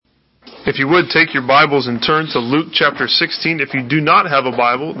If you would, take your Bibles and turn to Luke chapter 16. If you do not have a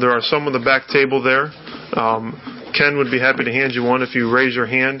Bible, there are some on the back table there. Ken would be happy to hand you one. If you raise your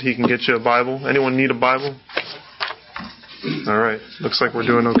hand, he can get you a Bible. Anyone need a Bible? All right. Looks like we're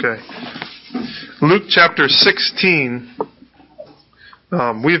doing okay. Luke chapter 16.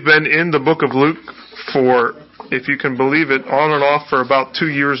 We've been in the book of Luke for, if you can believe it, on and off for about 2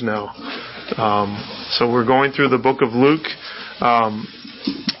 years now. So we're going through the book of Luke.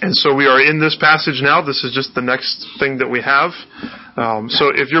 And so we are in this passage now. This is just the next thing that we have.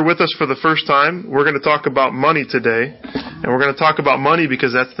 So if you're with us for the first time, we're going to talk about money today. And we're going to talk about money because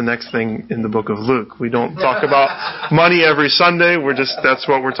that's the next thing in the book of Luke. We don't talk about money every Sunday. That's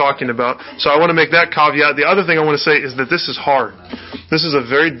what we're talking about. So I want to make that caveat. The other thing I want to say is that this is hard. This is a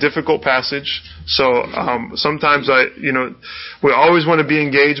very difficult passage. So sometimes we always want to be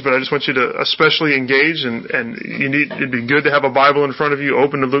engaged, but I just want you to especially engage, and it'd be good to have a Bible in front of you,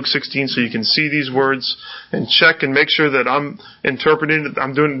 open to Luke 16 so you can see these words and check and make sure that I'm interpreting it.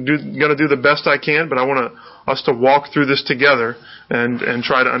 I'm going to do the best I can, but I want us to walk through this together and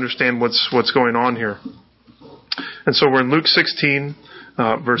try to understand what's going on here. And so we're in Luke 16.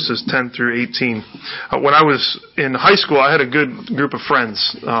 Verses 10 through 18. When I was in high school, I had a good group of friends.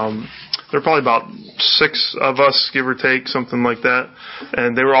 There were probably about 6 of us, give or take, something like that.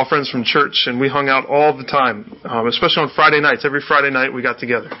 And they were all friends from church, and we hung out all the time, especially on Friday nights. Every Friday night we got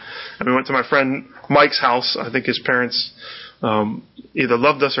together. And we went to my friend Mike's house. I think his parents either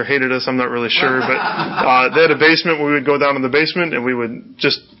loved us or hated us, I'm not really sure. But they had a basement. We would go down in the basement, and we would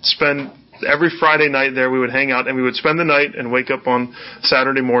just spend every Friday night there. We would hang out, and we would spend the night and wake up on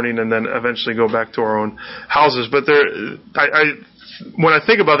Saturday morning and then eventually go back to our own houses. But when I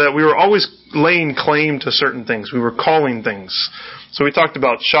think about that, we were always laying claim to certain things. We were calling things. So we talked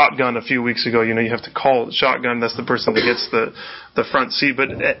about shotgun a few weeks ago. You have to call shotgun. That's the person that gets the front seat. But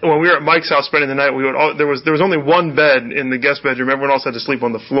when we were at Mike's house spending the night, there was only one bed in the guest bedroom. Everyone else had to sleep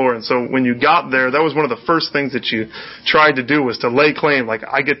on the floor. And so when you got there, that was one of the first things that you tried to do, was to lay claim. Like,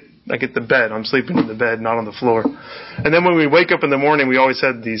 I get the bed. I'm sleeping in the bed, not on the floor. And then when we wake up in the morning, we always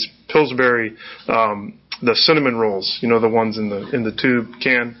had these Pillsbury, the cinnamon rolls, the ones in the tube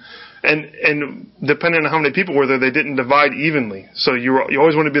can. And depending on how many people were there, they didn't divide evenly. So you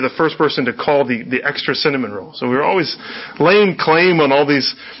always want to be the first person to call the extra cinnamon roll. So we were always laying claim on all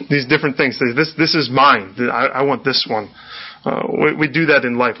these different things. This is mine. I want this one. We do that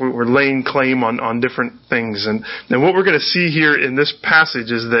in life. We're laying claim on different things. And what we're going to see here in this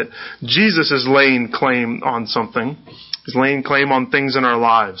passage is that Jesus is laying claim on something. He's laying claim on things in our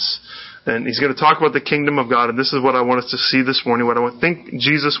lives. And he's going to talk about the kingdom of God. And this is what I want us to see this morning. What I think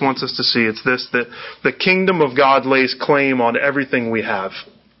Jesus wants us to see. It's this, that the kingdom of God lays claim on everything we have.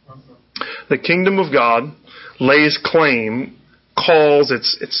 The kingdom of God lays claim, calls,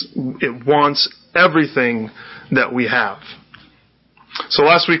 it wants everything that we have. So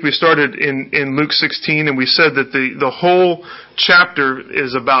last week we started in Luke 16, and we said that the whole chapter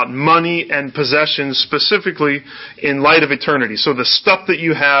is about money and possessions, specifically in light of eternity. So the stuff that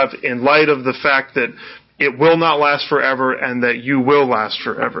you have in light of the fact that it will not last forever and that you will last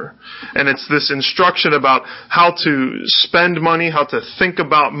forever. And it's this instruction about how to spend money, how to think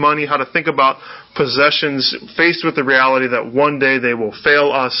about money, how to think about possessions, faced with the reality that one day they will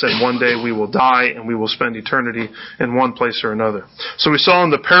fail us and one day we will die and we will spend eternity in one place or another. So we saw in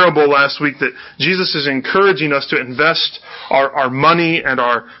the parable last week that Jesus is encouraging us to invest our money and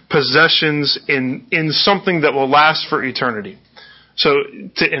our possessions in something that will last for eternity. So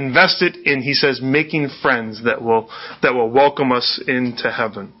to invest it in, he says, making friends that will welcome us into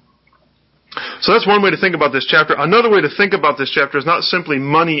heaven. So that's one way to think about this chapter. Another way to think about this chapter is not simply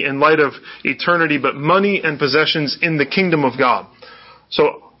money in light of eternity, but money and possessions in the kingdom of God.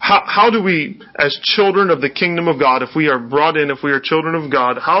 So how do we, as children of the kingdom of God, if we are brought in, if we are children of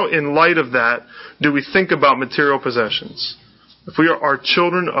God, how in light of that do we think about material possessions? If we are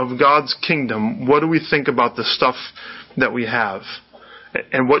children of God's kingdom, what do we think about the stuff that we have?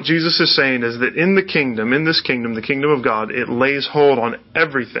 And what Jesus is saying is that in this kingdom, the kingdom of God, it lays hold on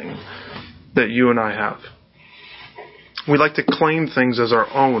everything that you and I have. We like to claim things as our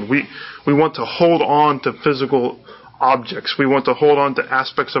own. We want to hold on to physical objects. We want to hold on to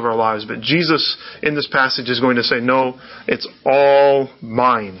aspects of our lives. But Jesus, in this passage, is going to say, no, it's all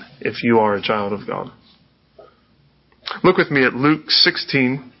mine if you are a child of God. Look with me at Luke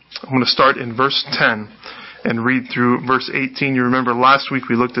 16. I'm going to start in verse 10 and read through verse 18. You remember last week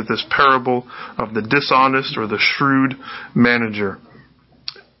we looked at this parable of the dishonest or the shrewd manager.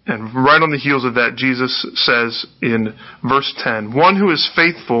 And right on the heels of that, Jesus says in verse 10, one who is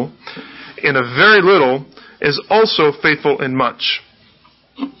faithful in a very little is also faithful in much.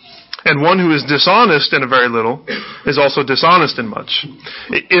 And one who is dishonest in a very little is also dishonest in much.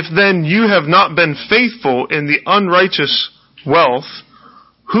 If then you have not been faithful in the unrighteous wealth,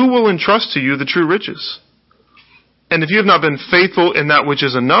 who will entrust to you the true riches? And if you have not been faithful in that which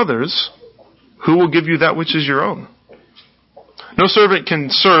is another's, who will give you that which is your own? No servant can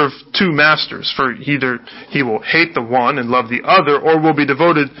serve two masters, for either he will hate the one and love the other, or will be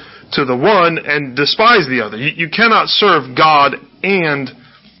devoted to the one and despise the other. You cannot serve God and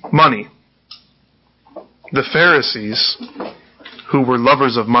money. The Pharisees, who were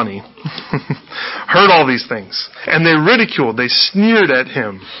lovers of money, heard all these things, and they ridiculed, they sneered at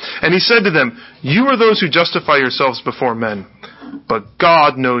him. And he said to them, "You are those who justify yourselves before men, but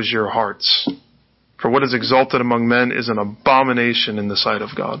God knows your hearts. For what is exalted among men is an abomination in the sight of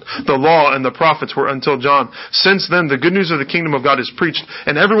God. The law and the prophets were until John. Since then, the good news of the kingdom of God is preached,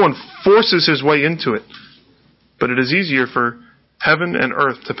 and everyone forces his way into it. But it is easier for heaven and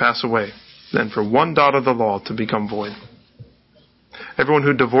earth to pass away than for one dot of the law to become void. Everyone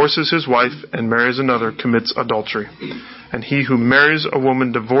who divorces his wife and marries another commits adultery. And he who marries a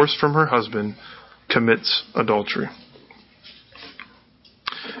woman divorced from her husband commits adultery."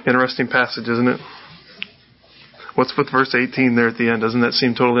 Interesting passage, isn't it? What's with verse 18 there at the end? Doesn't that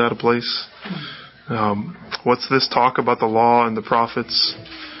seem totally out of place? What's this talk about the law and the prophets?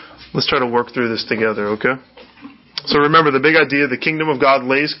 Let's try to work through this together, okay? So remember, the big idea, the kingdom of God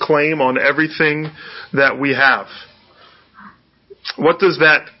lays claim on everything that we have. What does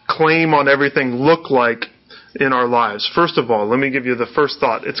that claim on everything look like in our lives? First of all, let me give you the first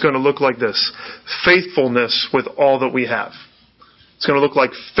thought. It's going to look like this: faithfulness with all that we have. It's going to look like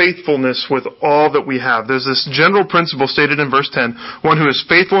faithfulness with all that we have. There's this general principle stated in verse 10. One who is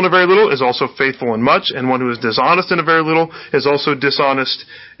faithful in a very little is also faithful in much, and one who is dishonest in a very little is also dishonest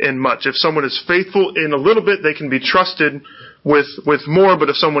in much. If someone is faithful in a little bit, they can be trusted with more, but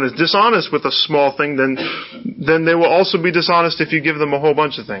if someone is dishonest with a small thing, then they will also be dishonest if you give them a whole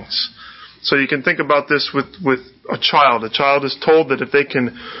bunch of things. So you can think about this with a child. A child is told that if they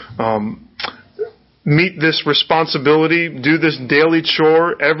can meet this responsibility, do this daily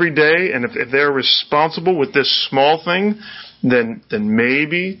chore every day, and if they're responsible with this small thing, then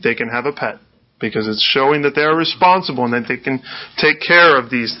maybe they can have a pet, because it's showing that they're responsible and that they can take care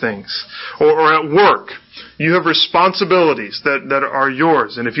of these things. Or at work, you have responsibilities that are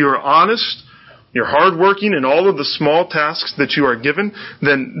yours, and if you are honest, you're hardworking in all of the small tasks that you are given,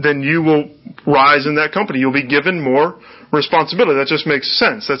 then you will rise in that company. You'll be given more responsibility. That just makes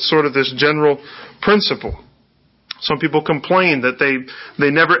sense. That's sort of this general principle. Some people complain that they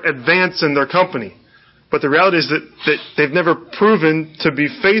never advance in their company. But the reality is that they've never proven to be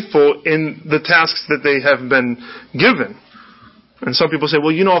faithful in the tasks that they have been given. And some people say,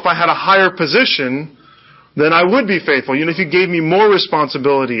 well, if I had a higher position, then I would be faithful. If you gave me more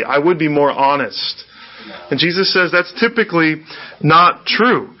responsibility, I would be more honest. And Jesus says that's typically not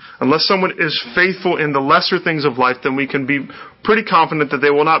true. Unless someone is faithful in the lesser things of life, then we can be pretty confident that they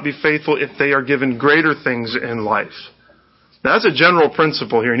will not be faithful if they are given greater things in life. Now, that's a general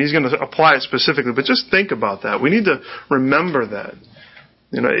principle here, and he's going to apply it specifically, but just think about that. We need to remember that.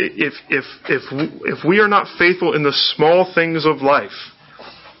 If we are not faithful in the small things of life,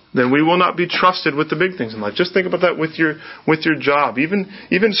 then we will not be trusted with the big things in life. Just think about that with your job. Even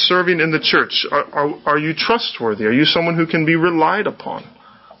serving in the church. Are you trustworthy? Are you someone who can be relied upon?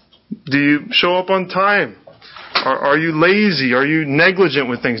 Do you show up on time? Are you lazy? Are you negligent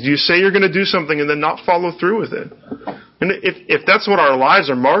with things? Do you say you're going to do something and then not follow through with it? And if that's what our lives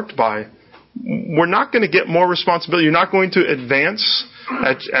are marked by, we're not going to get more responsibility. You're not going to advance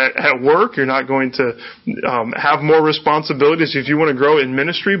at work. You're not going to have more responsibilities if you want to grow in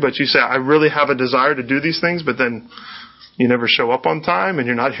ministry, but you say, I really have a desire to do these things, but then you never show up on time and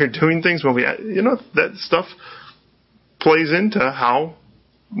you're not here doing things. Well, that stuff plays into how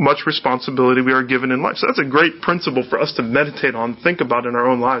much responsibility we are given in life. So that's a great principle for us to meditate on, think about in our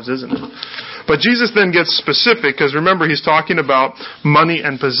own lives, isn't it? But Jesus then gets specific, because remember, he's talking about money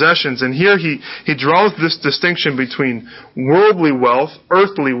and possessions. And here he draws this distinction between worldly wealth,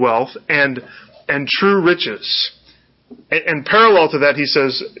 earthly wealth, and true riches. And parallel to that,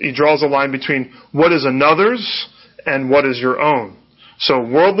 he draws a line between what is another's and what is your own. So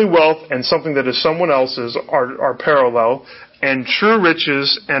worldly wealth and something that is someone else's are parallel, and true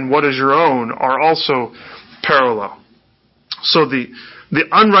riches and what is your own are also parallel. So the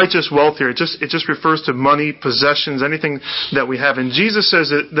unrighteous wealth here, it just refers to money, possessions, anything that we have. And Jesus says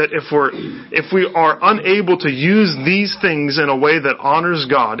that if we are unable to use these things in a way that honors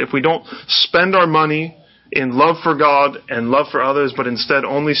God, if we don't spend our money in love for God and love for others, but instead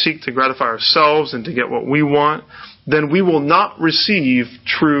only seek to gratify ourselves and to get what we want, then we will not receive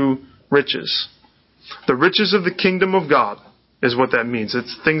true riches. The riches of the kingdom of God is what that means.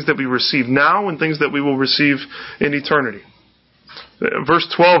 It's things that we receive now and things that we will receive in eternity.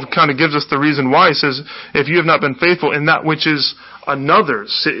 Verse 12 kind of gives us the reason why. It says, if you have not been faithful in that which is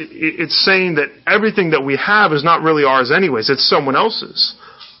another's. It's saying that everything that we have is not really ours anyways. It's someone else's.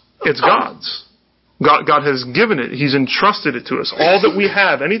 It's God's. God has given it. He's entrusted it to us. All that we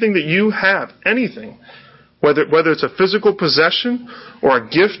have, anything that you have, anything, whether it's a physical possession or a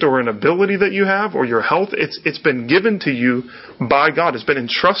gift or an ability that you have or your health, it's been given to you by God. It's been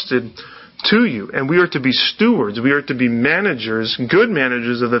entrusted to you. And we are to be stewards. We are to be managers, good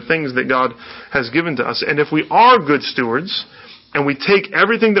managers of the things that God has given to us. And if we are good stewards and we take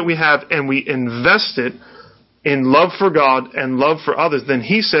everything that we have and we invest it in love for God and love for others, then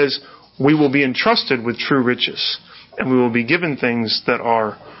He says we will be entrusted with true riches and we will be given things that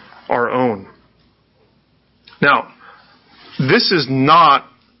are our own. Now, this is not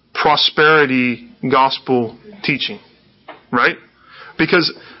prosperity gospel teaching, right?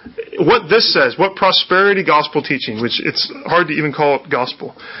 Because what this says, what prosperity gospel teaching, which it's hard to even call it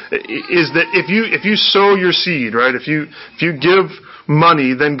gospel, is that if you sow your seed, right? If you give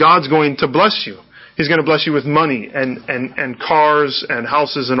money, then God's going to bless you. He's going to bless you with money and cars and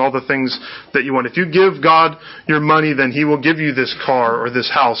houses and all the things that you want. If you give God your money, then He will give you this car or this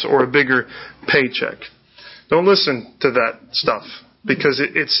house or a bigger paycheck. Don't listen to that stuff, because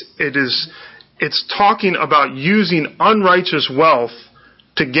it's talking about using unrighteous wealth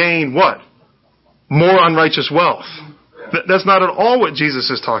to gain what? More unrighteous wealth. That's not at all what Jesus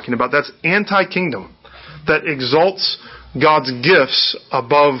is talking about. That's anti-kingdom. That exalts God's gifts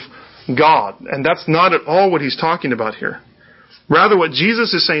above God. And that's not at all what He's talking about here. Rather, what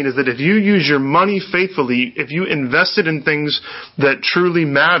Jesus is saying is that if you use your money faithfully, if you invest it in things that truly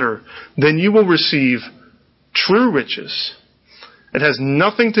matter, then you will receive true riches. It has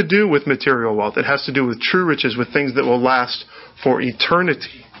nothing to do with material wealth. It has to do with true riches, with things that will last for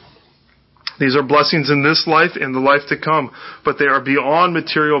eternity. These are blessings in this life and the life to come, but they are beyond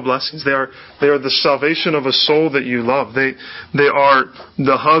material blessings. They are the salvation of a soul that you love. They are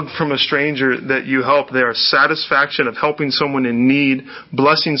the hug from a stranger that you help. They are satisfaction of helping someone in need,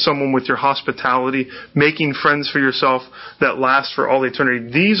 blessing someone with your hospitality, making friends for yourself that last for all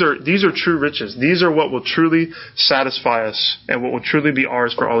eternity. These are true riches. These are what will truly satisfy us and what will truly be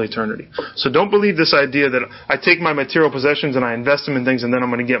ours for all eternity. So don't believe this idea that I take my material possessions and I invest them in things and then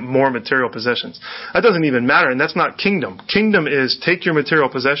I'm going to get more material possessions. That doesn't even matter, and that's not kingdom. Kingdom is take your material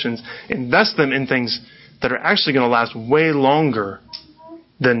possessions, invest them in things that are actually going to last way longer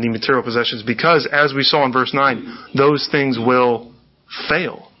than the material possessions, because, as we saw in verse 9, those things will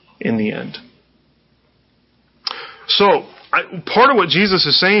fail in the end. So, part of what Jesus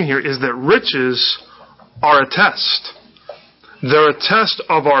is saying here is that riches are a test. They're a test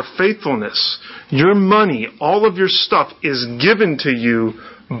of our faithfulness. Your money, all of your stuff is given to you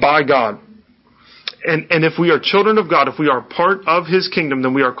by God. And if we are children of God, if we are part of His kingdom,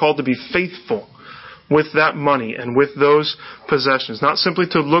 then we are called to be faithful with that money and with those possessions. Not simply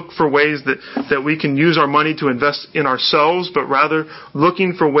to look for ways that we can use our money to invest in ourselves, but rather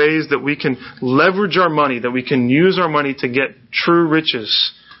looking for ways that we can leverage our money, that we can use our money to get true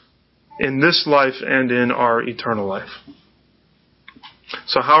riches in this life and in our eternal life.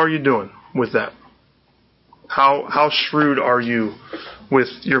 So how are you doing with that? How shrewd are you with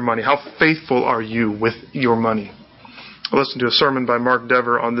your money? How faithful are you with your money? I listened to a sermon by Mark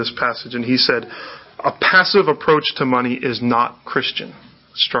Dever on this passage, and he said, a passive approach to money is not Christian.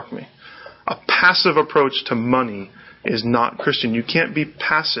 It struck me. A passive approach to money is not Christian. You can't be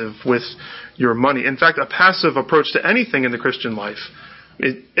passive with your money. In fact, a passive approach to anything in the Christian life,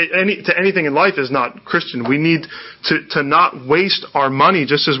 to anything in life is not Christian. We need to not waste our money,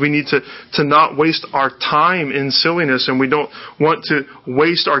 just as we need to not waste our time in silliness, and we don't want to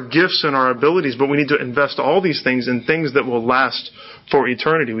waste our gifts and our abilities, but we need to invest all these things in things that will last for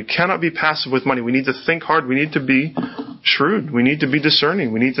eternity. We cannot be passive with money. We need to think hard. We need to be shrewd. We need to be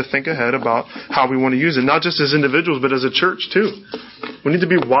discerning. We need to think ahead about how we want to use it, not just as individuals, but as a church too. We need to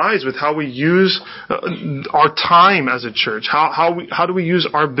be wise with how we use our time as a church. How do we use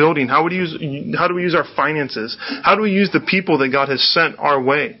our building? How do we use our finances? How do we use the people that God has sent our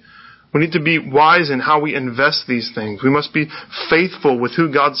way? We need to be wise in how we invest these things. We must be faithful with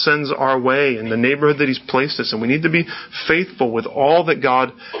who God sends our way and the neighborhood that He's placed us in. We need to be faithful with all that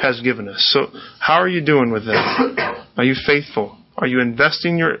God has given us. So how are you doing with that? Are you faithful? Are you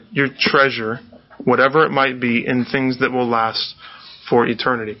investing your treasure, whatever it might be, in things that will last for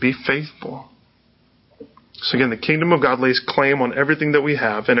eternity? Be faithful. So again, the kingdom of God lays claim on everything that we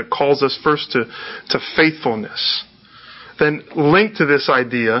have, and it calls us first to faithfulness. Then linked to this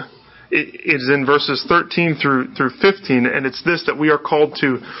idea It is in verses 13 through 15, and it's this, that we are called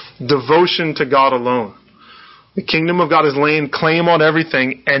to devotion to God alone. The kingdom of God is laying claim on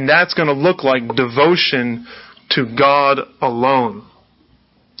everything, and that's going to look like devotion to God alone.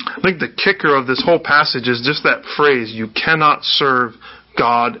 I think the kicker of this whole passage is just that phrase, you cannot serve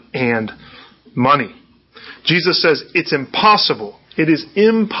God and money. Jesus says it's impossible. It is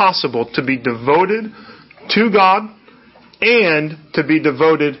impossible to be devoted to God and to be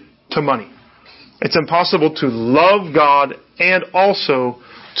devoted to money. It's impossible to love God and also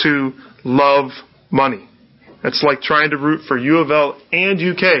to love money. It's like trying to root for U of L and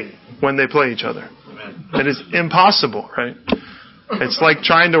UK when they play each other. It is impossible, right? It's like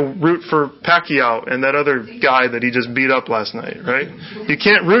trying to root for Pacquiao and that other guy that he just beat up last night, right? You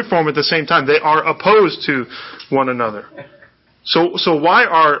can't root for them at the same time. They are opposed to one another. So why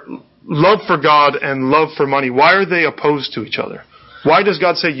are love for God and love for money, why are they opposed to each other? Why does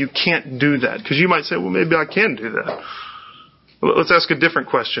God say you can't do that? Because you might say, well, maybe I can do that. Let's ask a different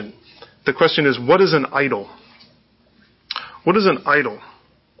question. The question is, what is an idol? What is an idol?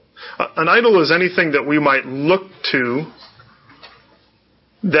 An idol is anything that we might look to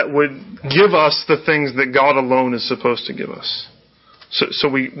that would give us the things that God alone is supposed to give us. So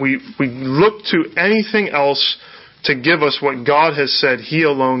we look to anything else to give us what God has said He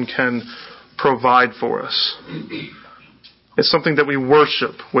alone can provide for us. It's something that we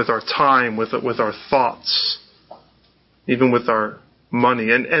worship with our time, with our thoughts, even with our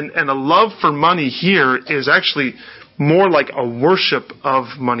money. And a love for money here is actually more like a worship of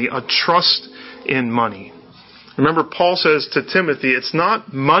money, a trust in money. Remember, Paul says to Timothy, it's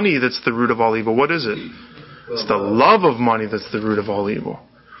not money that's the root of all evil. What is it? It's the love of money that's the root of all evil.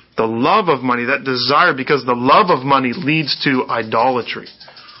 The love of money, that desire, because the love of money leads to idolatry.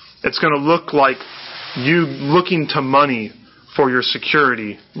 It's going to look like you looking to money for your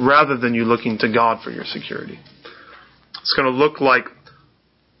security rather than you looking to God for your security. It's going to look like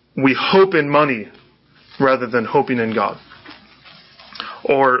we hope in money rather than hoping in God.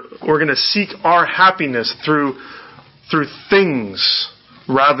 Or we're going to seek our happiness through things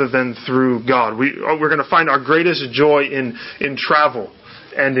rather than through God. We're going to find our greatest joy in travel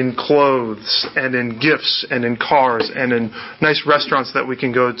and in clothes and in gifts and in cars and in nice restaurants that we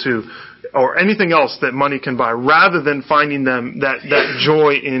can go to or anything else that money can buy rather than finding that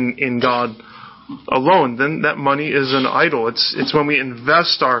joy in God alone. Then that money is an idol. It's when we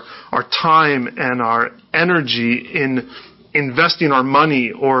invest our time and our energy in investing our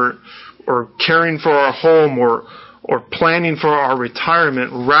money or caring for our home or planning for our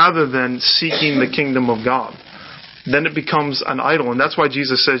retirement rather than seeking the kingdom of God. Then it becomes an idol. And that's why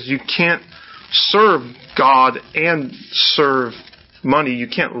Jesus says you can't serve God and serve money. You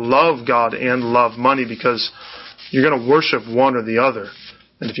can't love God and love money because you're going to worship one or the other.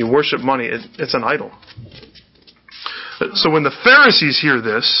 And if you worship money, it's an idol. So when the Pharisees hear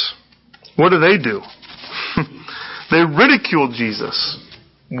this, what do? They ridiculed Jesus.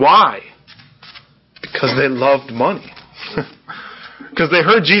 Why? Because they loved money. Because they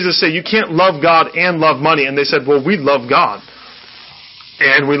heard Jesus say, you can't love God and love money. And they said, well, we love God.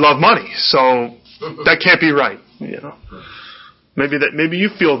 And we love money. So that can't be right. You know, maybe you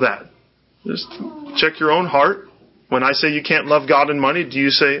feel that. Just check your own heart. When I say you can't love God and money, do you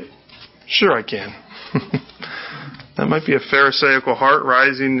say, sure I can? That might be a Pharisaical heart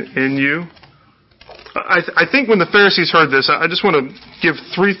rising in you. I think when the Pharisees heard this, I just want to give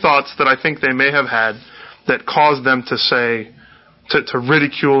three thoughts that I think they may have had that caused them to say, to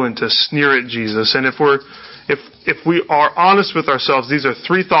ridicule and to sneer at Jesus. And if we are honest with ourselves, these are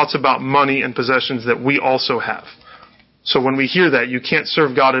three thoughts about money and possessions that we also have. So when we hear that, you can't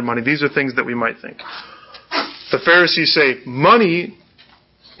serve God and money, these are things that we might think. The Pharisees say, money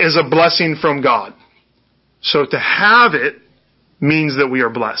is a blessing from God. So to have it means that we are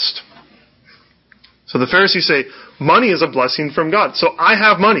blessed. So the Pharisees say, money is a blessing from God. So I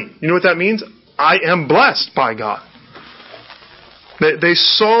have money. You know what that means? I am blessed by God. They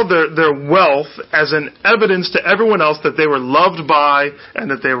saw their wealth as an evidence to everyone else that they were loved by and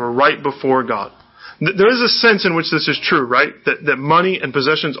that they were right before God. There is a sense in which this is true, right? That money and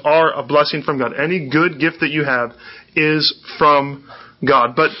possessions are a blessing from God. Any good gift that you have is from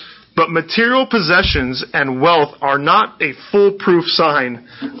God. But material possessions and wealth are not a foolproof sign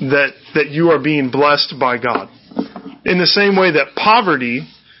that you are being blessed by God. In the same way that poverty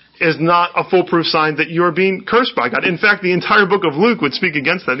is not a foolproof sign that you are being cursed by God. In fact, the entire book of Luke would speak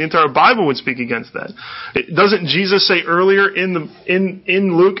against that. The entire Bible would speak against that. Doesn't Jesus say earlier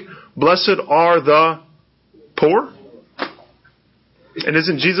in Luke, blessed are the poor? And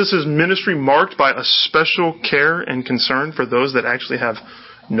isn't Jesus' ministry marked by a special care and concern for those that actually have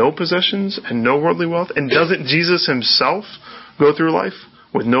no possessions and no worldly wealth? And doesn't Jesus himself go through life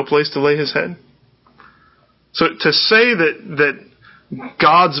with no place to lay his head? So to say that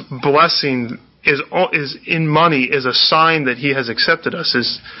God's blessing is in money is a sign that he has accepted us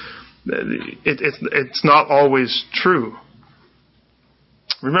it's not always true.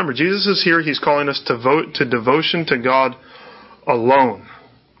 Remember, Jesus is here. He's calling us to devotion to God alone.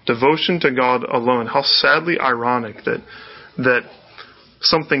 Devotion to God alone. How sadly ironic that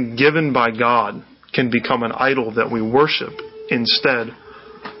something given by God can become an idol that we worship instead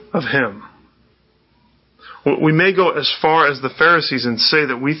of him. We may go as far as the Pharisees and say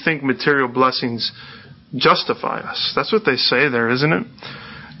that we think material blessings justify us. That's what they say there, isn't it?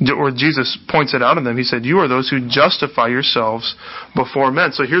 Or Jesus points it out in them. He said, you are those who justify yourselves before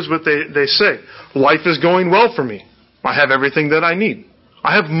men. So here's what they say. Life is going well for me. I have everything that I need.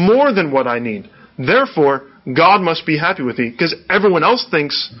 I have more than what I need. Therefore, God must be happy with me. Because everyone else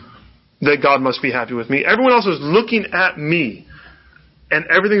thinks that God must be happy with me. Everyone else is looking at me. And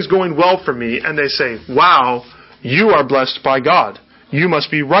everything's going well for me. And they say, wow, you are blessed by God. You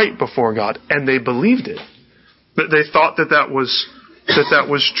must be right before God. And they believed it. But they thought that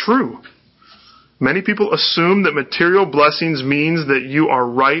was true. Many people assume that material blessings means that you are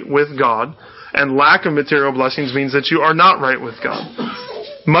right with God, and lack of material blessings means that you are not right with God.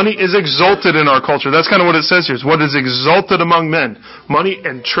 Money is exalted in our culture. That's kind of what it says here. It's what is exalted among men. Money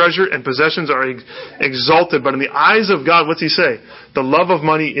and treasure and possessions are exalted, but in the eyes of God, what's he say? The love of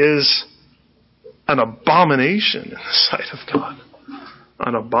money is an abomination in the sight of God.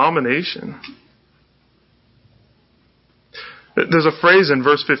 An abomination. There's a phrase in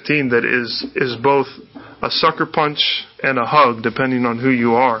verse 15 that is both a sucker punch and a hug, depending on who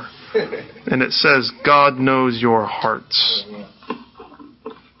you are. And it says, God knows your hearts.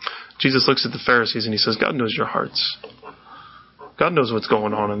 Jesus looks at the Pharisees and he says, God knows your hearts. God knows what's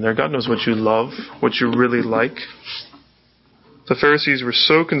going on in there. God knows what you love, what you really like. The Pharisees were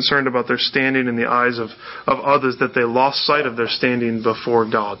so concerned about their standing in the eyes of others that they lost sight of their standing before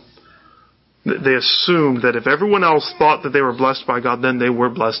God. They assumed that if everyone else thought that they were blessed by God, then they were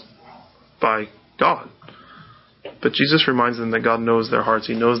blessed by God. But Jesus reminds them that God knows their hearts.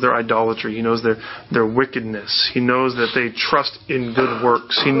 He knows their idolatry. He knows their wickedness. He knows that they trust in good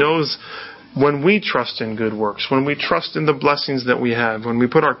works. He knows when we trust in good works, when we trust in the blessings that we have, when we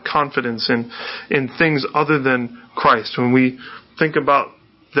put our confidence in things other than Christ, when we think about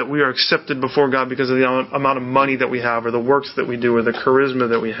that we are accepted before God because of the amount of money that we have, or the works that we do, or the charisma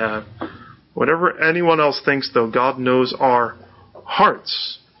that we have. Whatever anyone else thinks, though, God knows our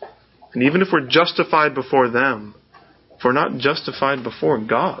hearts. And even if we're justified before them, if we're not justified before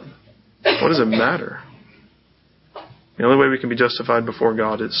God, what does it matter? The only way we can be justified before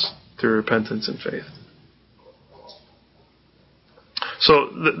God is through repentance and faith. So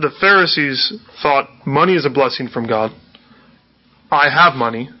the Pharisees thought money is a blessing from God. I have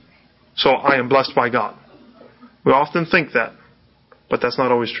money, so I am blessed by God. We often think that, but that's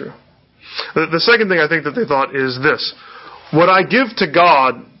not always true. The second thing I think that they thought is this. What I give to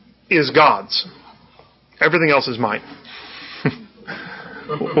God is God's. Everything else is mine.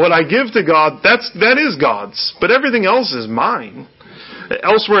 What I give to God, that is God's. But everything else is mine.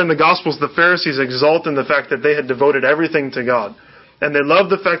 Elsewhere in the Gospels, the Pharisees exult in the fact that they had devoted everything to God. And they loved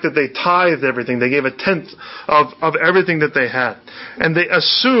the fact that they tithed everything. They gave a tenth of everything that they had. And they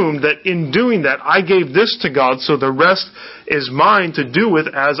assumed that in doing that, I gave this to God, so the rest is mine to do with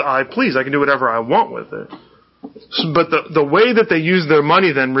as I please. I can do whatever I want with it. But the way that they used their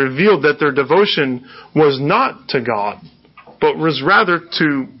money then revealed that their devotion was not to God, but was rather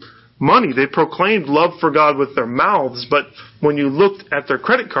to money. They proclaimed love for God with their mouths, but when you looked at their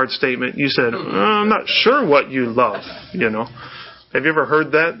credit card statement, you said, I'm not sure what you love, Have you ever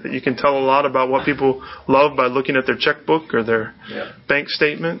heard that you can tell a lot about what people love by looking at their checkbook or their bank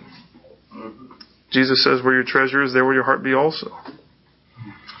statement? Jesus says, where your treasure is, there will your heart be also.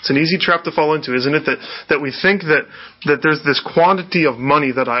 It's an easy trap to fall into, isn't it? That we think that there's this quantity of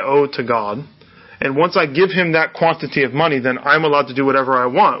money that I owe to God, and once I give Him that quantity of money, then I'm allowed to do whatever I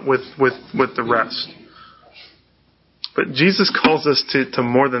want with the rest. But Jesus calls us to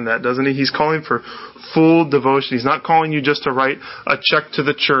more than that, doesn't He? He's calling for full devotion. He's not calling you just to write a check to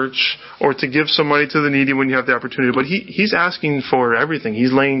the church or to give some money to the needy when you have the opportunity. But He's asking for everything.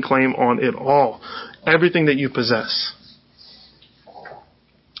 He's laying claim on it all. Everything that you possess.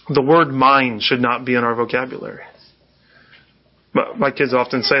 The word mine should not be in our vocabulary. But my kids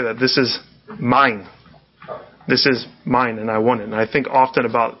often say that. This is mine. This is mine and I want it. And I think often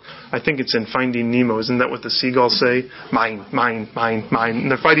I think it's in Finding Nemo. Isn't that what the seagulls say? Mine, mine, mine, mine.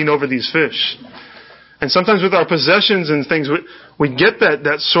 And they're fighting over these fish. And sometimes with our possessions and things, we get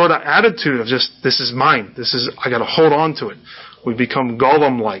that sort of attitude of just, this is mine. I got to hold on to it. We become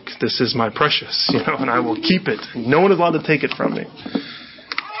Gollum-like. This is my precious, and I will keep it. No one is allowed to take it from me.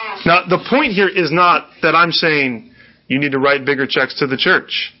 Now, the point here is not that I'm saying you need to write bigger checks to the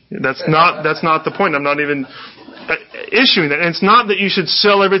church. That's not the point. I'm not even issuing that. And it's not that you should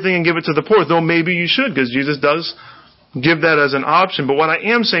sell everything and give it to the poor, though maybe you should, because Jesus does give that as an option. But what I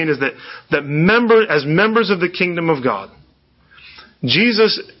am saying is that as members of the kingdom of God,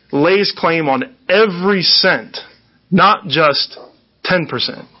 Jesus lays claim on every cent, not just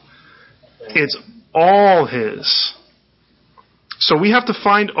 10%. It's all His. So we have to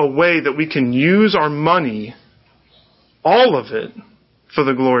find a way that we can use our money, all of it, for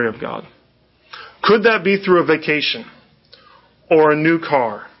the glory of God. Could that be through a vacation, or a new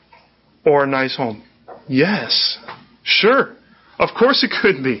car, or a nice home? Yes. Sure. Of course it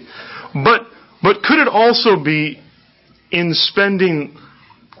could be. But could it also be in spending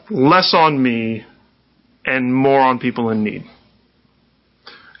less on me and more on people in need?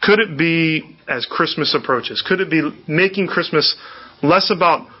 Could it be as Christmas approaches? Could it be making Christmas less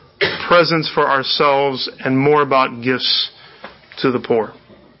about presents for ourselves and more about gifts to the poor?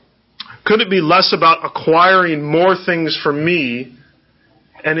 Could it be less about acquiring more things for me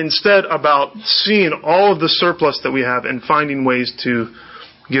and instead about seeing all of the surplus that we have and finding ways to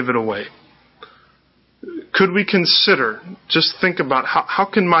give it away? Could we consider, just think about how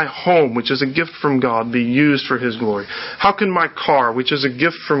can my home, which is a gift from God, be used for His glory? How can my car, which is a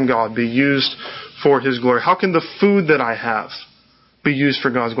gift from God, be used for His glory? How can the food that I have be used for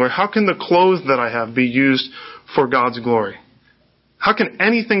God's glory? How can the clothes that I have be used for God's glory? How can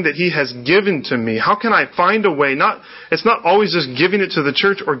anything that He has given to me, how can I find a way, it's not always just giving it to the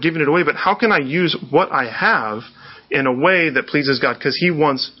church or giving it away, but how can I use what I have in a way that pleases God? Because He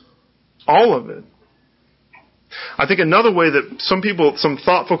wants all of it. I think another way that some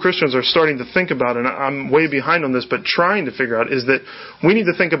thoughtful Christians are starting to think about, and I'm way behind on this, but trying to figure out, is that we need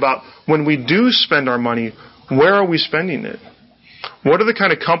to think about when we do spend our money, where are we spending it? What are the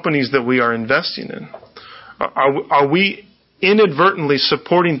kind of companies that we are investing in? Are we inadvertently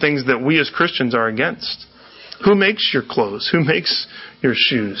supporting things that we as Christians are against? Who makes your clothes? Who makes your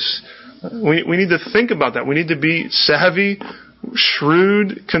shoes? We need to think about that. We need to be savvy,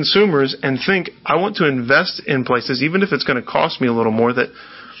 shrewd consumers and think, I want to invest in places, even if it's going to cost me a little more, that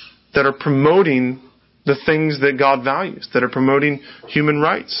are promoting the things that God values, that are promoting human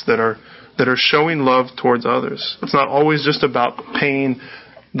rights, that are showing love towards others. It's not always just about paying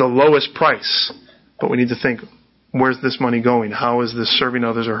the lowest price, but we need to think, where's this money going? How is this serving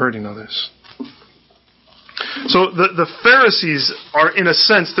others or hurting others? So the Pharisees are, in a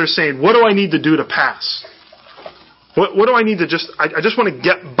sense, they're saying, what do I need to do to pass? What do I need to I just want to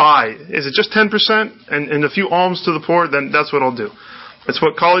get by. Is it just 10% and a few alms to the poor? Then that's what I'll do. It's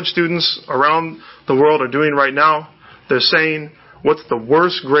what college students around the world are doing right now. They're saying, what's the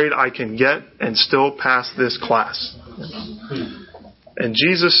worst grade I can get and still pass this class? And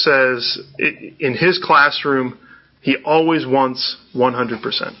Jesus says, in His classroom, He always wants 100%.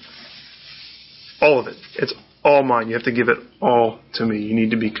 All of it. It's all mine. You have to give it all to me. You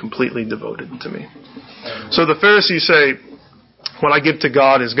need to be completely devoted to me. So the Pharisees say, what I give to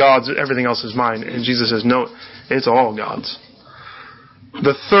God is God's, everything else is mine. And Jesus says, no, it's all God's.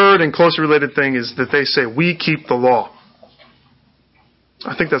 The third and closely related thing is that they say, we keep the law.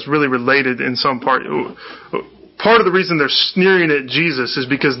 I think that's really related in some part. Part of the reason they're sneering at Jesus is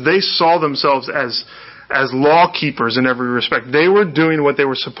because they saw themselves as law keepers in every respect. They were doing what they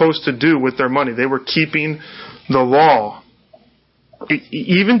were supposed to do with their money. They were keeping the law,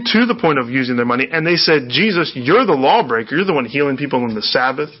 even to the point of using their money. And they said, Jesus, you're the lawbreaker. You're the one healing people on the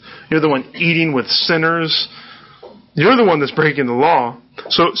Sabbath. You're the one eating with sinners. You're the one that's breaking the law.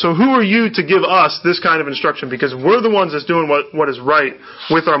 So who are you to give us this kind of instruction? Because we're the ones that's doing what is right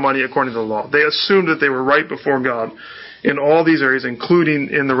with our money according to the law. They assumed that they were right before God in all these areas, including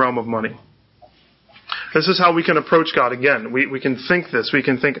in the realm of money. This is how we can approach God again. We can think this. We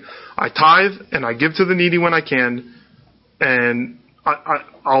can think, I tithe and I give to the needy when I can, and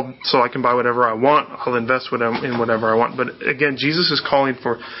so I can buy whatever I want. I'll invest in whatever I want. But again, Jesus is calling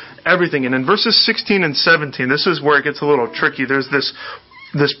for everything. And in verses 16 and 17, this is where it gets a little tricky. There's this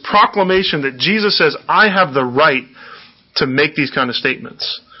proclamation that Jesus says, I have the right to make these kind of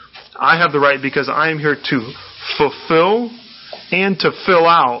statements. I have the right because I am here to fulfill and to fill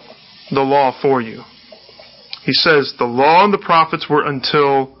out the law for you. He says, the law and the prophets were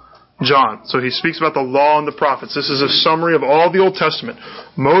until John. So he speaks about the law and the prophets. This is a summary of all the Old Testament.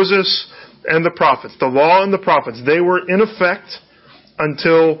 Moses and the prophets. The law and the prophets. They were in effect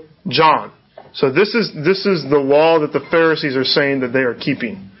until John. So this is the law that the Pharisees are saying that they are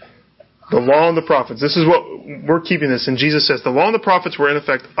keeping. The law and the prophets. This is what we're keeping this. And Jesus says the law and the prophets were in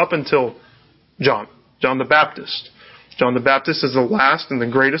effect up until John the Baptist. John the Baptist is the last and the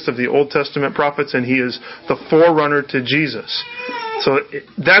greatest of the Old Testament prophets, and he is the forerunner to Jesus. So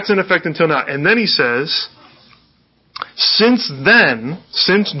that's in effect until now. And then he says, since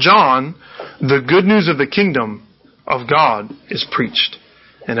John, the good news of the kingdom of God is preached,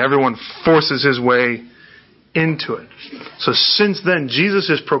 and everyone forces his way into it. So since then, Jesus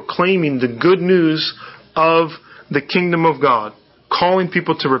is proclaiming the good news of the kingdom of God, calling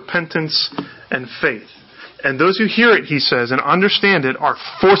people to repentance and faith. And those who hear it, he says, and understand it, are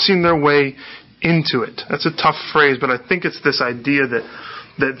forcing their way into it. That's a tough phrase, but I think it's this idea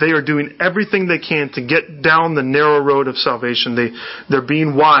that they are doing everything they can to get down the narrow road of salvation. They're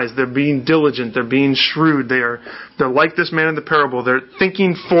being wise, they're being diligent, they're being shrewd, they're like this man in the parable. They're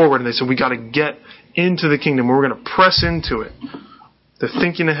thinking forward, and they say, we got to get into the kingdom. We're going to press into it. They're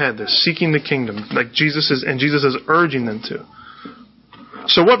thinking ahead. They're seeking the kingdom, like Jesus is urging them to.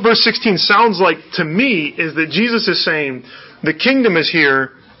 So what verse 16 sounds like to me is that Jesus is saying, the kingdom is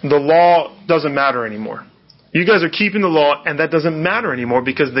here, the law doesn't matter anymore. You guys are keeping the law, and that doesn't matter anymore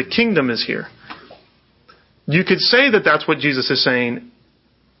because the kingdom is here. You could say that that's what Jesus is saying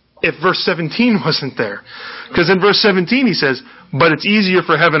if verse 17 wasn't there. Because in verse 17 he says, but it's easier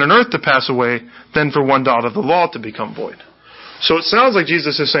for heaven and earth to pass away than for one dot of the law to become void. So it sounds like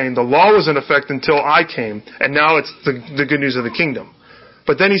Jesus is saying the law was in effect until I came, and now it's the good news of the kingdom.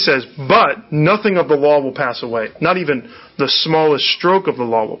 But then he says, but nothing of the law will pass away. Not even the smallest stroke of the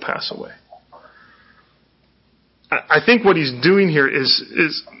law will pass away. I think what he's doing here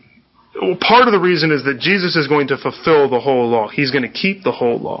is part of the reason is that Jesus is going to fulfill the whole law. He's going to keep the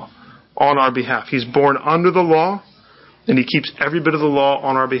whole law on our behalf. He's born under the law, and he keeps every bit of the law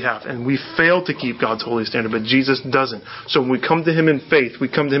on our behalf. And we fail to keep God's holy standard, but Jesus doesn't. So when we come to him in faith, we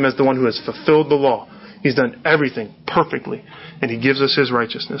come to him as the one who has fulfilled the law. He's done everything perfectly, and he gives us his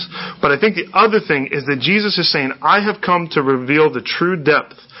righteousness. But I think the other thing is that Jesus is saying, I have come to reveal the true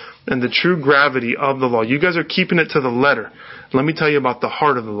depth and the true gravity of the law. You guys are keeping it to the letter. Let me tell you about the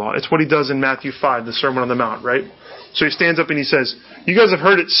heart of the law. It's what he does in Matthew 5, the Sermon on the Mount, right? So he stands up and he says, you guys have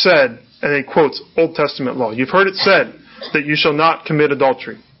heard it said, and he quotes Old Testament law. You've heard it said that you shall not commit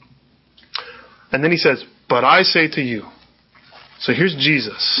adultery. And then he says, but I say to you. So here's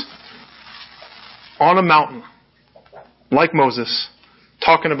Jesus on a mountain, like Moses,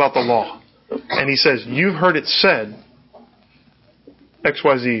 talking about the law. And he says, you've heard it said,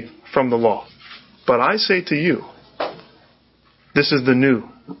 XYZ from the law. But I say to you, this is the new.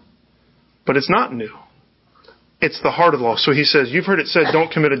 But it's not new. It's the heart of the law. So he says, you've heard it said,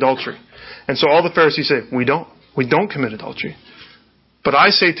 don't commit adultery. And so all the Pharisees say, we don't commit adultery. But I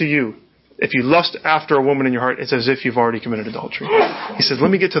say to you, if you lust after a woman in your heart, it's as if you've already committed adultery. He says,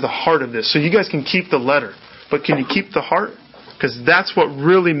 let me get to the heart of this. So you guys can keep the letter, but can you keep the heart? Because that's what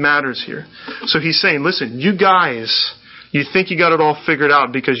really matters here. So he's saying, listen, you guys, you think you got it all figured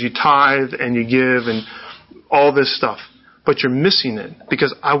out because you tithe and you give and all this stuff. But you're missing it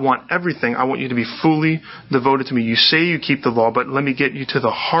because I want everything. I want you to be fully devoted to me. You say you keep the law, but let me get you to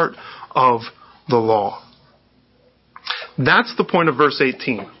the heart of the law. That's the point of verse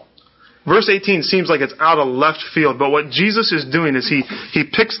 18. Verse 18 seems like it's out of left field, but what Jesus is doing is he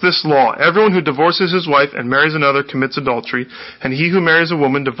picks this law. Everyone who divorces his wife and marries another commits adultery, and he who marries a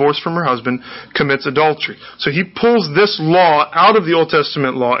woman divorced from her husband commits adultery. So he pulls this law out of the Old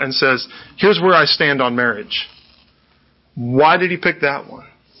Testament law and says, here's where I stand on marriage. Why did he pick that one?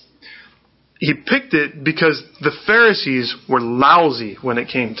 He picked it because the Pharisees were lousy when it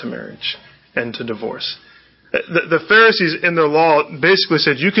came to marriage and to divorce. The Pharisees in their law basically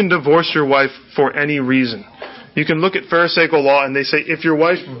said you can divorce your wife for any reason. You can look at Pharisaical law and they say if your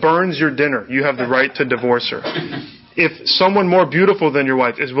wife burns your dinner, you have the right to divorce her. If someone more beautiful than your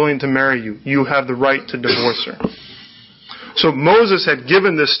wife is willing to marry you, you have the right to divorce her. So Moses had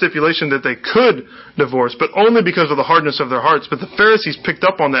given this stipulation that they could divorce, but only because of the hardness of their hearts. But the Pharisees picked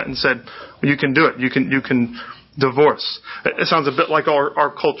up on that and said, well, you can do it. You can divorce. It sounds a bit like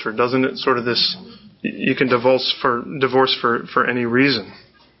our culture, doesn't it? Sort of this, you can divorce for any reason.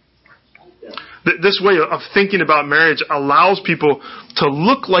 This way of thinking about marriage allows people to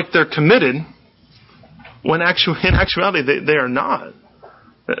look like they're committed when in actuality they are not.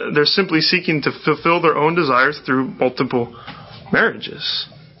 They're simply seeking to fulfill their own desires through multiple marriages.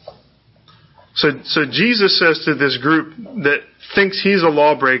 So Jesus says to this group that thinks he's a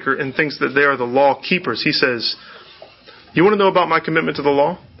lawbreaker and thinks that they are the law keepers, he says, you want to know about my commitment to the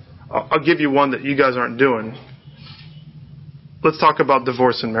law? I'll give you one that you guys aren't doing. Let's talk about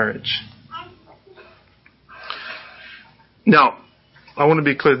divorce and marriage. Now, I want to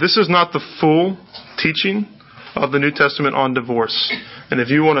be clear. This is not the full teaching of the New Testament on divorce. And if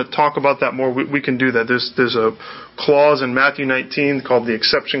you want to talk about that more, we can do that. There's a clause in Matthew 19 called the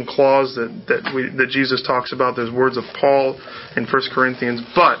exception clause that Jesus talks about. There's words of Paul in 1 Corinthians.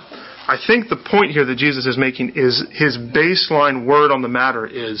 But I think the point here that Jesus is making is his baseline word on the matter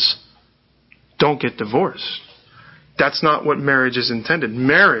is don't get divorced. That's not what marriage is intended.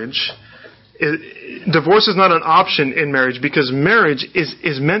 Divorce is not an option in marriage because marriage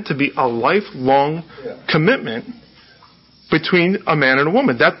is meant to be a lifelong commitment between a man and a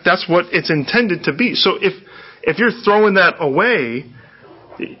woman. That's what it's intended to be. So if you're throwing that away,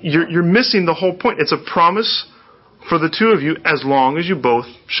 you're missing the whole point. It's a promise for the two of you as long as you both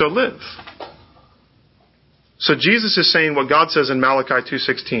shall live. So Jesus is saying what God says in Malachi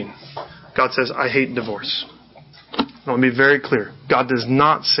 2:16. God says, I hate divorce. Now, let me be very clear. God does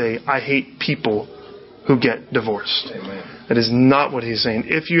not say, I hate people who get divorced. Amen. That is not what he's saying.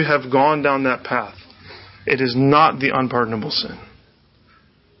 If you have gone down that path, it is not the unpardonable sin.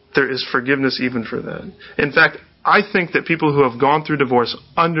 There is forgiveness even for that. In fact, I think that people who have gone through divorce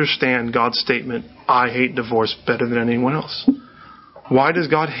understand God's statement, I hate divorce, better than anyone else. Why does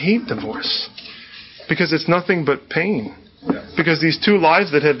God hate divorce? Because it's nothing but pain. Because these two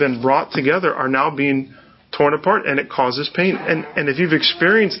lives that have been brought together are now being torn apart, and it causes pain. And if you've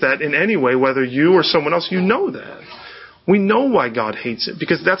experienced that in any way, whether you or someone else, you know that. We know why God hates it,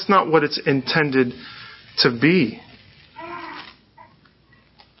 because that's not what it's intended to be.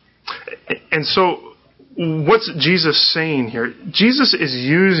 And so, what's Jesus saying here? Jesus is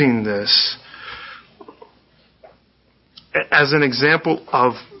using this as an example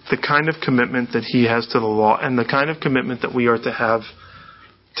of the kind of commitment that he has to the law and the kind of commitment that we are to have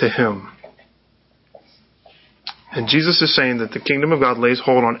to him. And Jesus is saying that the kingdom of God lays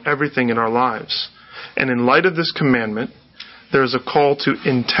hold on everything in our lives. And in light of this commandment, there is a call to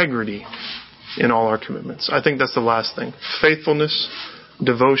integrity in all our commitments. I think that's the last thing. Faithfulness,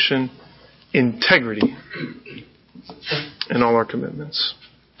 devotion, integrity in all our commitments.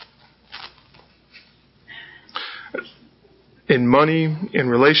 In money, in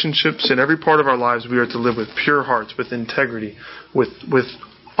relationships, in every part of our lives, we are to live with pure hearts, with integrity, with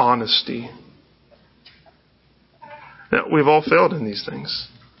honesty. Now, we've all failed in these things.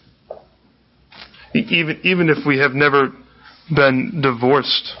 Even if we have never been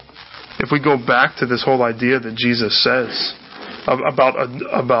divorced, if we go back to this whole idea that Jesus says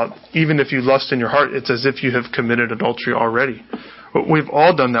about even if you lust in your heart, it's as if you have committed adultery already. We've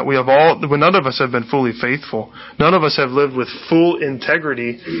all done that. None of us have been fully faithful. None of us have lived with full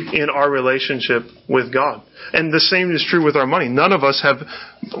integrity in our relationship with God. And the same is true with our money. None of us have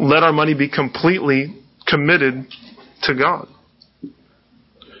let our money be completely committed to God.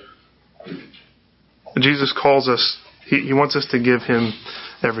 Jesus calls us, He wants us to give Him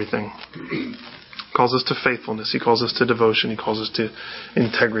everything. He calls us to faithfulness. He calls us to devotion. He calls us to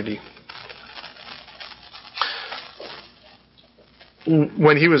integrity.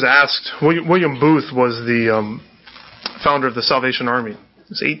 When he was asked, William Booth was the founder of the Salvation Army. It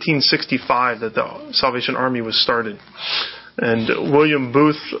was 1865 that the Salvation Army was started. And William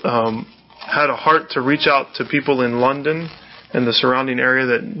Booth had a heart to reach out to people in London and the surrounding area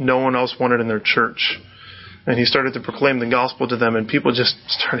that no one else wanted in their church. And he started to proclaim the gospel to them, and people just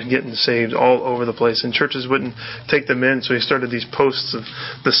started getting saved all over the place. And churches wouldn't take them in, so he started these posts of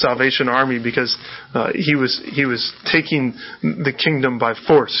the Salvation Army because he was taking the kingdom by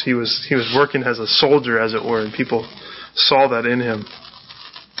force. He was working as a soldier, as it were, and people saw that in him.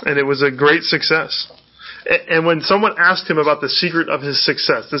 And it was a great success. And when someone asked him about the secret of his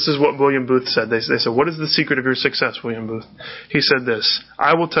success, this is what William Booth said. They said, "What is the secret of your success, William Booth?" He said this,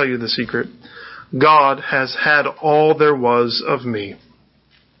 "I will tell you the secret. God has had all there was of me.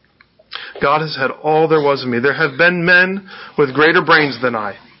 God has had all there was of me. There have been men with greater brains than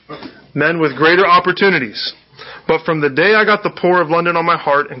I, men with greater opportunities. But from the day I got the poor of London on my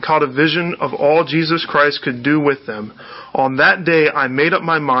heart and caught a vision of all Jesus Christ could do with them, on that day I made up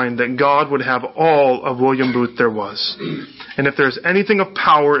my mind that God would have all of William Booth there was. And if there's anything of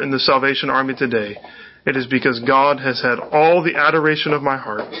power in the Salvation Army today, it is because God has had all the adoration of my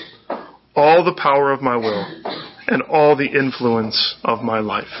heart, all the power of my will, and all the influence of my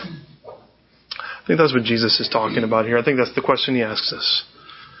life." I think that's what Jesus is talking about here. I think that's the question He asks us.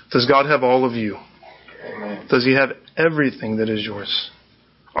 Does God have all of you? Does He have everything that is yours?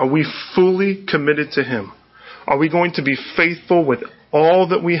 Are we fully committed to Him? Are we going to be faithful with all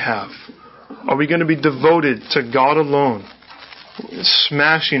that we have? Are we going to be devoted to God alone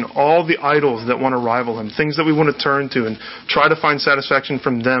smashing all the idols that want to rival Him, things that we want to turn to and try to find satisfaction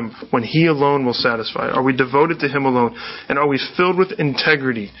from them when He alone will satisfy? Are we devoted to Him alone? And are we filled with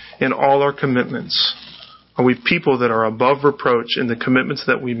integrity in all our commitments? Are we people that are above reproach in the commitments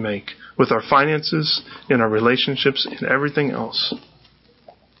that we make with our finances, in our relationships, in everything else?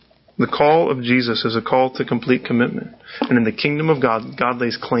 The call of Jesus is a call to complete commitment. And in the kingdom of God, God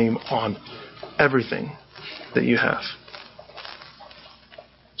lays claim on everything that you have.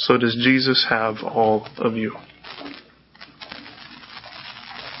 So does Jesus have all of you?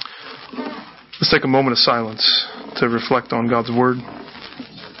 Let's take a moment of silence to reflect on God's Word.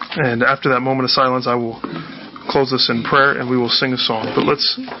 And after that moment of silence, I will close this in prayer and we will sing a song. But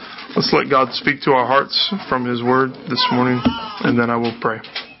let's let God speak to our hearts from His Word this morning, and then I will pray.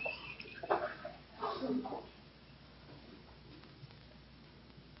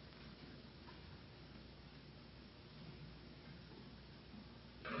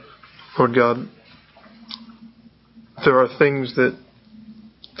 Lord God, there are things that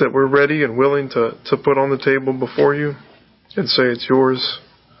we're ready and willing to put on the table before You and say it's Yours.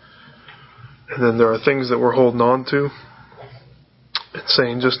 And then there are things that we're holding on to and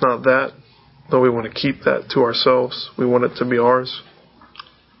saying just not that. No, we want to keep that to ourselves. We want it to be ours.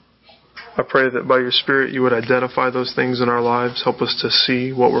 I pray that by Your Spirit You would identify those things in our lives. Help us to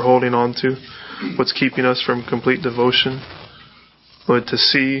see what we're holding on to, what's keeping us from complete devotion. Lord, to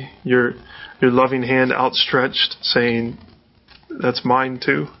see your loving hand outstretched saying, that's mine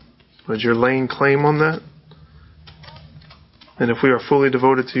too. Lord, You're laying claim on that. And if we are fully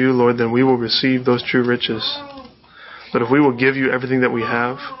devoted to You, Lord, then we will receive those true riches. But if we will give You everything that we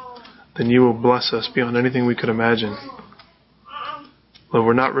have, then You will bless us beyond anything we could imagine. Lord,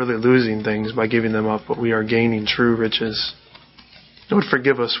 we're not really losing things by giving them up, but we are gaining true riches. Lord,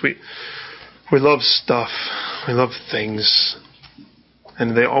 forgive us. We love stuff. We love things.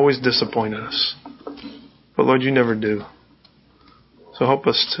 And they always disappoint us. But Lord, You never do. So help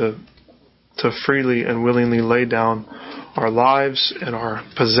us to freely and willingly lay down our lives and our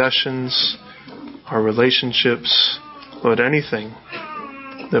possessions, our relationships, Lord, anything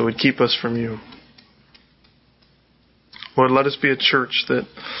that would keep us from You. Lord, let us be a church that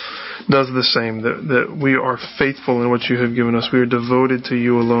does the same, that we are faithful in what You have given us. We are devoted to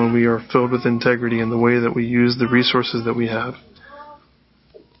You alone. We are filled with integrity in the way that we use the resources that we have.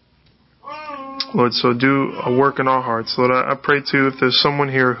 Lord, so do a work in our hearts. Lord, I pray too, if there's someone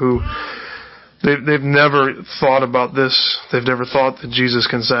here who they've never thought about this, they've never thought that Jesus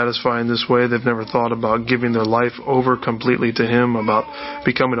can satisfy in this way, they've never thought about giving their life over completely to Him, about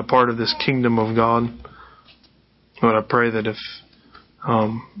becoming a part of this kingdom of God. Lord, I pray that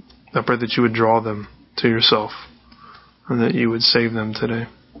You would draw them to Yourself and that You would save them today.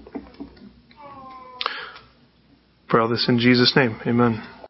 Pray all this in Jesus' name. Amen.